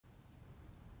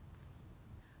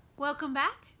Welcome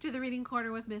back to the Reading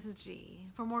Corner with Mrs. G.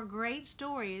 For more great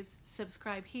stories,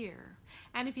 subscribe here.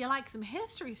 And if you like some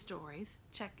history stories,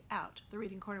 check out the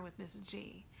Reading Corner with Mrs.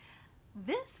 G.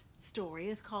 This story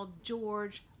is called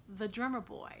George the Drummer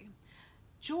Boy.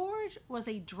 George was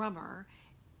a drummer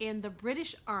in the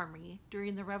British Army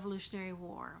during the Revolutionary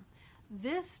War.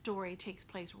 This story takes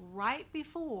place right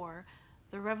before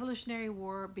the Revolutionary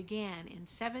War began in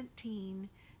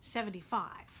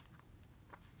 1775.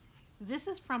 This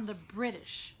is from the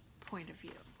British point of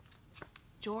view.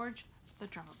 George the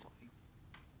Drummer Boy.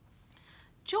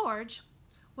 George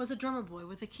was a drummer boy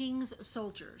with the King's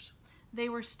soldiers. They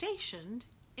were stationed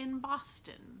in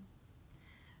Boston.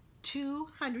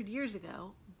 200 years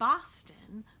ago,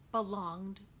 Boston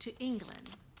belonged to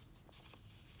England.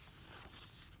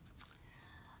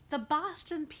 The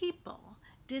Boston people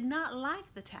did not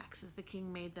like the taxes the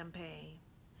king made them pay.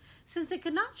 Since they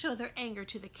could not show their anger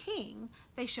to the king,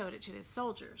 they showed it to his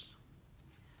soldiers.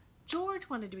 George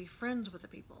wanted to be friends with the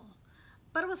people,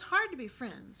 but it was hard to be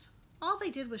friends. All they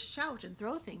did was shout and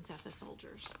throw things at the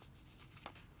soldiers.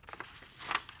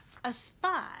 A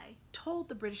spy told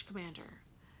the British commander,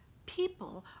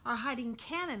 "People are hiding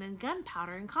cannon and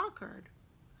gunpowder in Concord."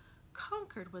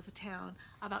 Concord was a town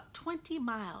about 20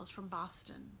 miles from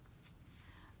Boston.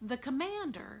 The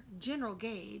commander, General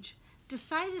Gage,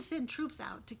 decided to send troops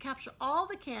out to capture all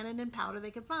the cannon and powder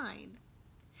they could find.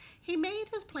 He made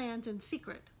his plans in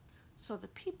secret so the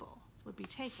people would be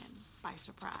taken by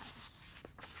surprise.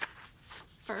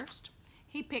 First,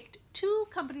 he picked 2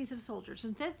 companies of soldiers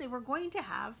and said they were going to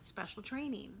have special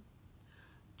training.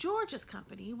 George's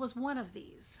company was one of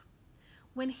these.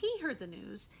 When he heard the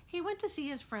news, he went to see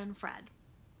his friend Fred.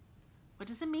 "What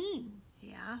does it mean?"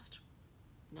 he asked.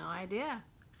 "No idea,"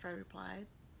 Fred replied.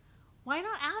 "Why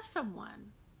not ask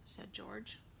someone?" said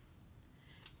George.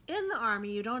 "In the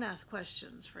army, you don't ask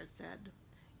questions," Fred said.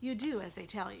 "You do as they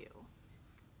tell you."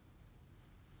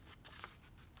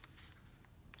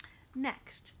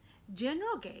 Next,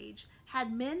 General Gage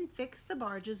had men fix the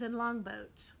barges and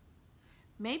longboats.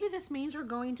 "Maybe this means we're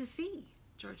going to sea,"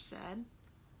 George said.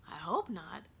 "I hope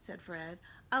not," said Fred,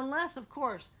 "unless, of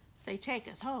course, they take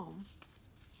us home."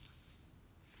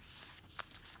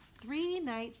 3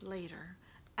 nights later,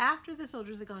 after the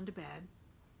soldiers had gone to bed,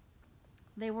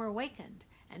 they were awakened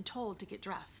and told to get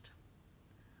dressed.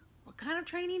 "What kind of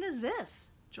training is this?"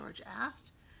 George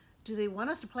asked. "Do they want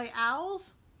us to play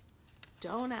owls?"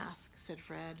 "Don't ask," said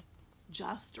Fred.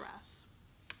 "Just dress."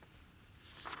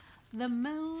 The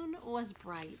moon was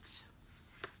bright.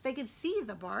 They could see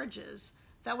the barges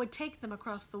that would take them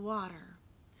across the water.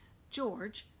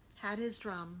 George had his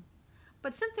drum,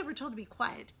 but since they were told to be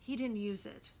quiet, he didn't use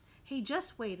it. He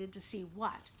just waited to see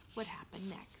what would happen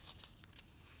next.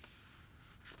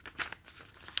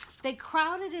 They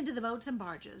crowded into the boats and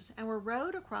barges and were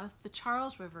rowed across the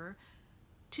Charles River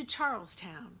to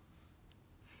Charlestown.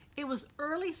 It was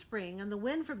early spring and the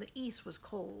wind from the east was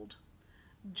cold.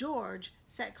 George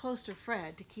sat close to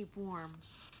Fred to keep warm.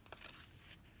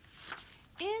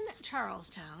 In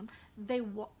Charlestown, they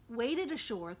waded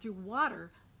ashore through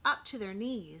water up to their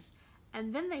knees,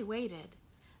 and then they waited.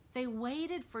 They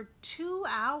waited for 2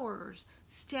 hours,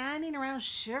 standing around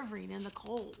shivering in the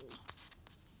cold.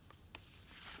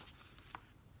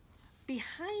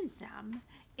 Behind them,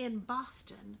 in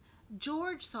Boston,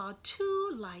 George saw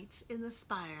 2 lights in the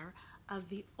spire of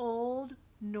the Old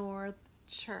North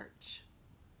Church.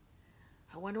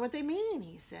 "I wonder what they mean,"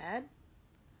 he said.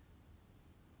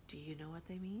 "Do you know what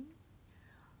they mean?"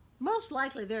 "Most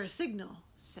likely they're a signal,"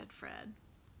 said Fred.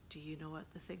 "Do you know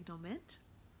what the signal meant?"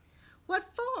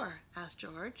 "What for?" asked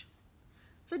George.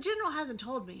 "The general hasn't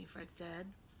told me," Fred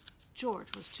said.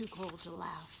 George was too cold to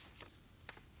laugh.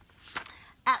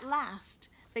 At last,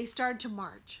 they started to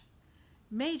march.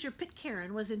 Major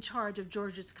Pitcairn was in charge of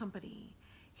George's company.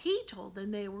 He told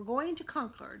them they were going to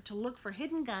Concord to look for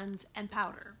hidden guns and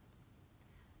powder.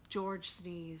 George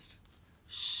sneezed.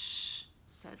 "Shh,"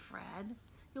 said Fred.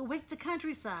 "You'll wake the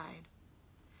countryside."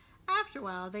 After a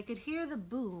while, they could hear the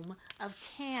boom of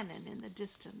cannon in the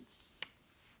distance.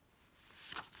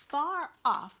 Far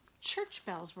off, church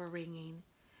bells were ringing.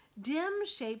 Dim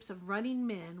shapes of running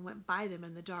men went by them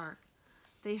in the dark.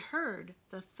 They heard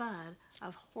the thud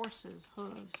of horses'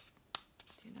 hooves.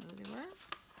 Do you know who they were?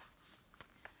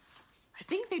 "I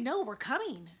think they know we're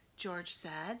coming," George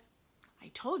said. "I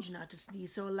told you not to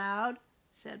sneeze so loud,"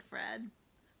 said Fred.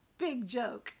 "Big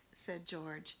joke," said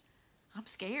George. "I'm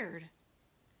scared."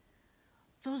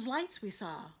 "Those lights we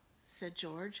saw," said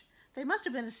George. "They must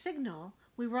have been a signal.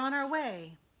 We were on our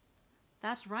way."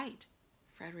 "That's right,"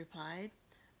 Fred replied.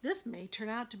 "This may turn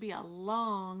out to be a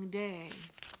long day."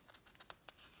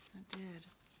 It did.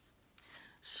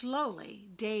 Slowly,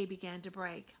 day began to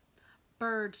break.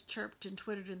 Birds chirped and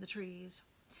twittered in the trees.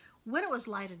 When it was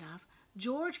light enough,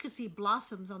 George could see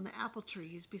blossoms on the apple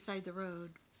trees beside the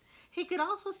road. He could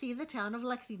also see the town of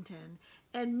Lexington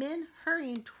and men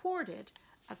hurrying toward it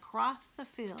across the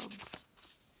fields.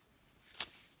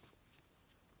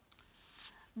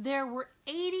 There were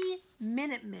 80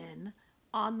 Minutemen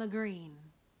on the green.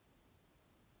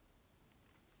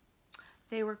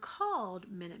 They were called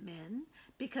Minutemen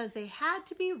because they had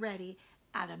to be ready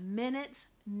at a minute's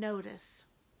notice.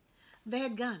 They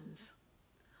had guns.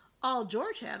 All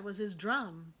George had was his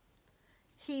drum.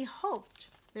 He hoped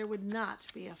there would not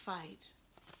be a fight.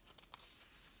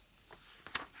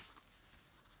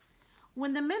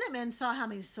 When the Minutemen saw how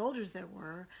many soldiers there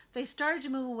were, they started to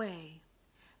move away.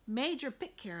 Major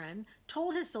Pitcairn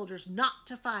told his soldiers not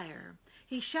to fire.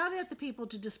 He shouted at the people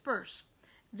to disperse,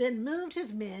 then moved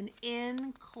his men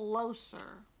in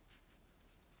closer.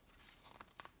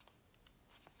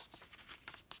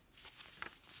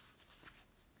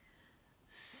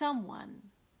 Someone,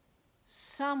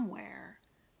 somewhere,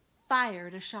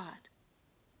 fired a shot.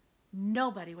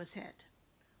 Nobody was hit,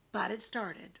 but it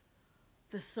started.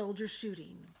 The soldiers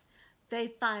shooting. They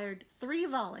fired 3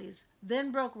 volleys,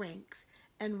 then broke ranks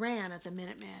and ran at the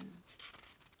Minutemen.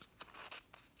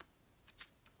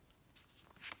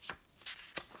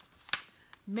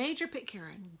 Major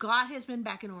Pitcairn got his men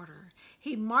back in order.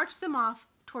 He marched them off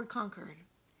toward Concord.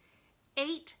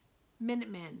 8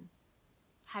 Minutemen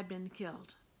had been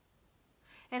killed.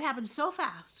 It happened so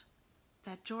fast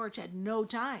that George had no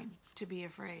time to be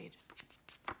afraid.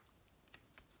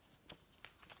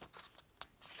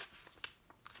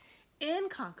 In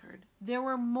Concord, there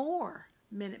were more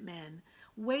Minutemen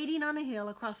waiting on a hill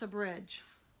across a bridge.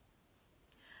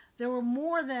 There were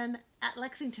more than at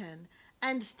Lexington,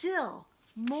 and still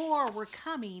more were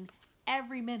coming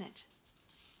every minute.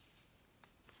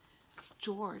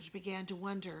 George began to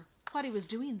wonder what he was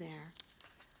doing there.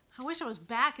 "I wish I was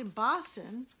back in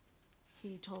Boston,"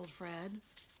 he told Fred.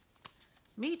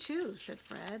 "Me too," said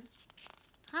Fred.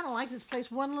 "I don't like this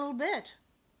place one little bit."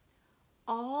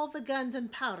 All the guns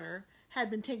and powder had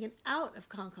been taken out of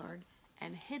Concord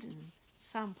and hidden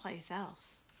someplace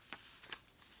else.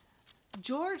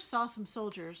 George saw some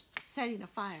soldiers setting a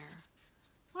fire.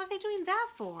 "What are they doing that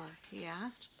for?" he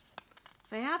asked.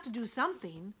 "They have to do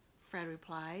something," Fred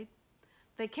replied.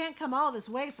 "They can't come all this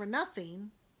way for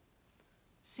nothing."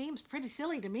 "Seems pretty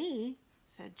silly to me,"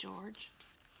 said George.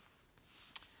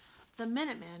 The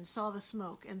Minutemen saw the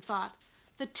smoke and thought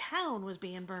the town was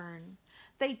being burned.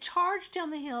 They charged down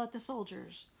the hill at the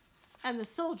soldiers, and the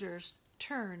soldiers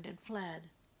turned and fled.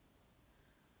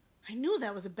 "I knew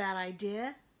that was a bad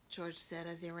idea," George said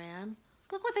as he ran.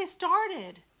 "Look what they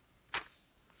started."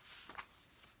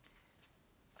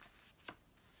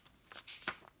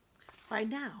 By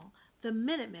now, the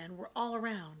Minutemen were all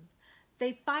around.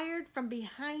 They fired from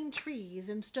behind trees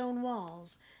and stone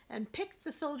walls and picked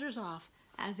the soldiers off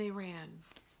as they ran.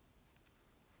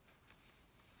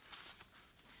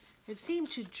 It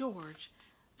seemed to George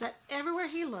that everywhere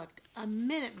he looked, a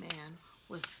Minuteman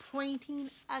was pointing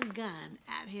a gun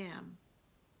at him.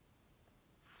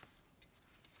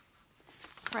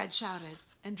 Fred shouted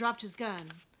and dropped his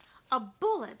gun. A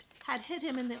bullet had hit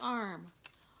him in the arm.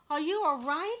 "Are you all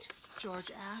right?"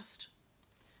 George asked.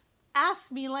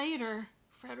 "Ask me later,"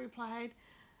 Fred replied.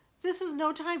 "This is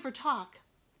no time for talk."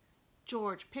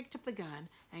 George picked up the gun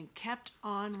and kept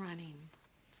on running.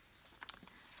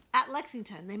 At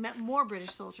Lexington, they met more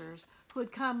British soldiers who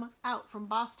had come out from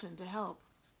Boston to help.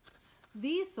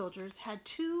 These soldiers had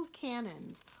 2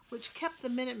 cannons which kept the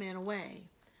Minutemen away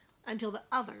until the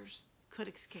others could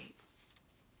escape.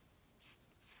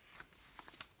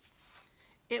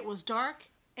 It was dark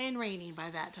and raining by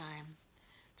that time.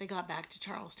 They got back to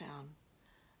Charlestown.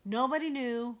 Nobody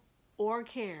knew or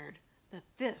cared that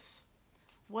this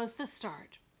was the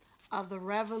start of the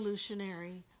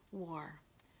Revolutionary War.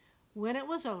 When it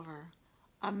was over,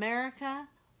 America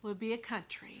would be a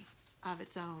country of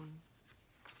its own.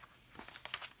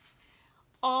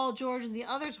 All George and the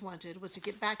others wanted was to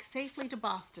get back safely to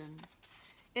Boston.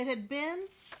 It had been,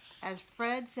 as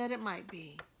Fred said it might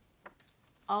be,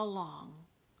 a long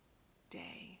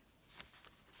day.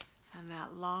 And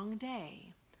that long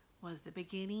day was the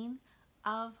beginning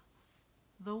of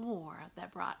the war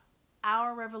that brought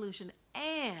our revolution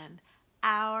and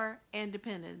our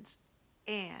independence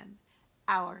and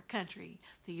our country,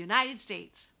 the United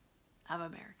States of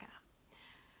America.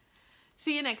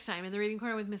 See you next time in the Reading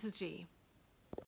Corner with Mrs. G.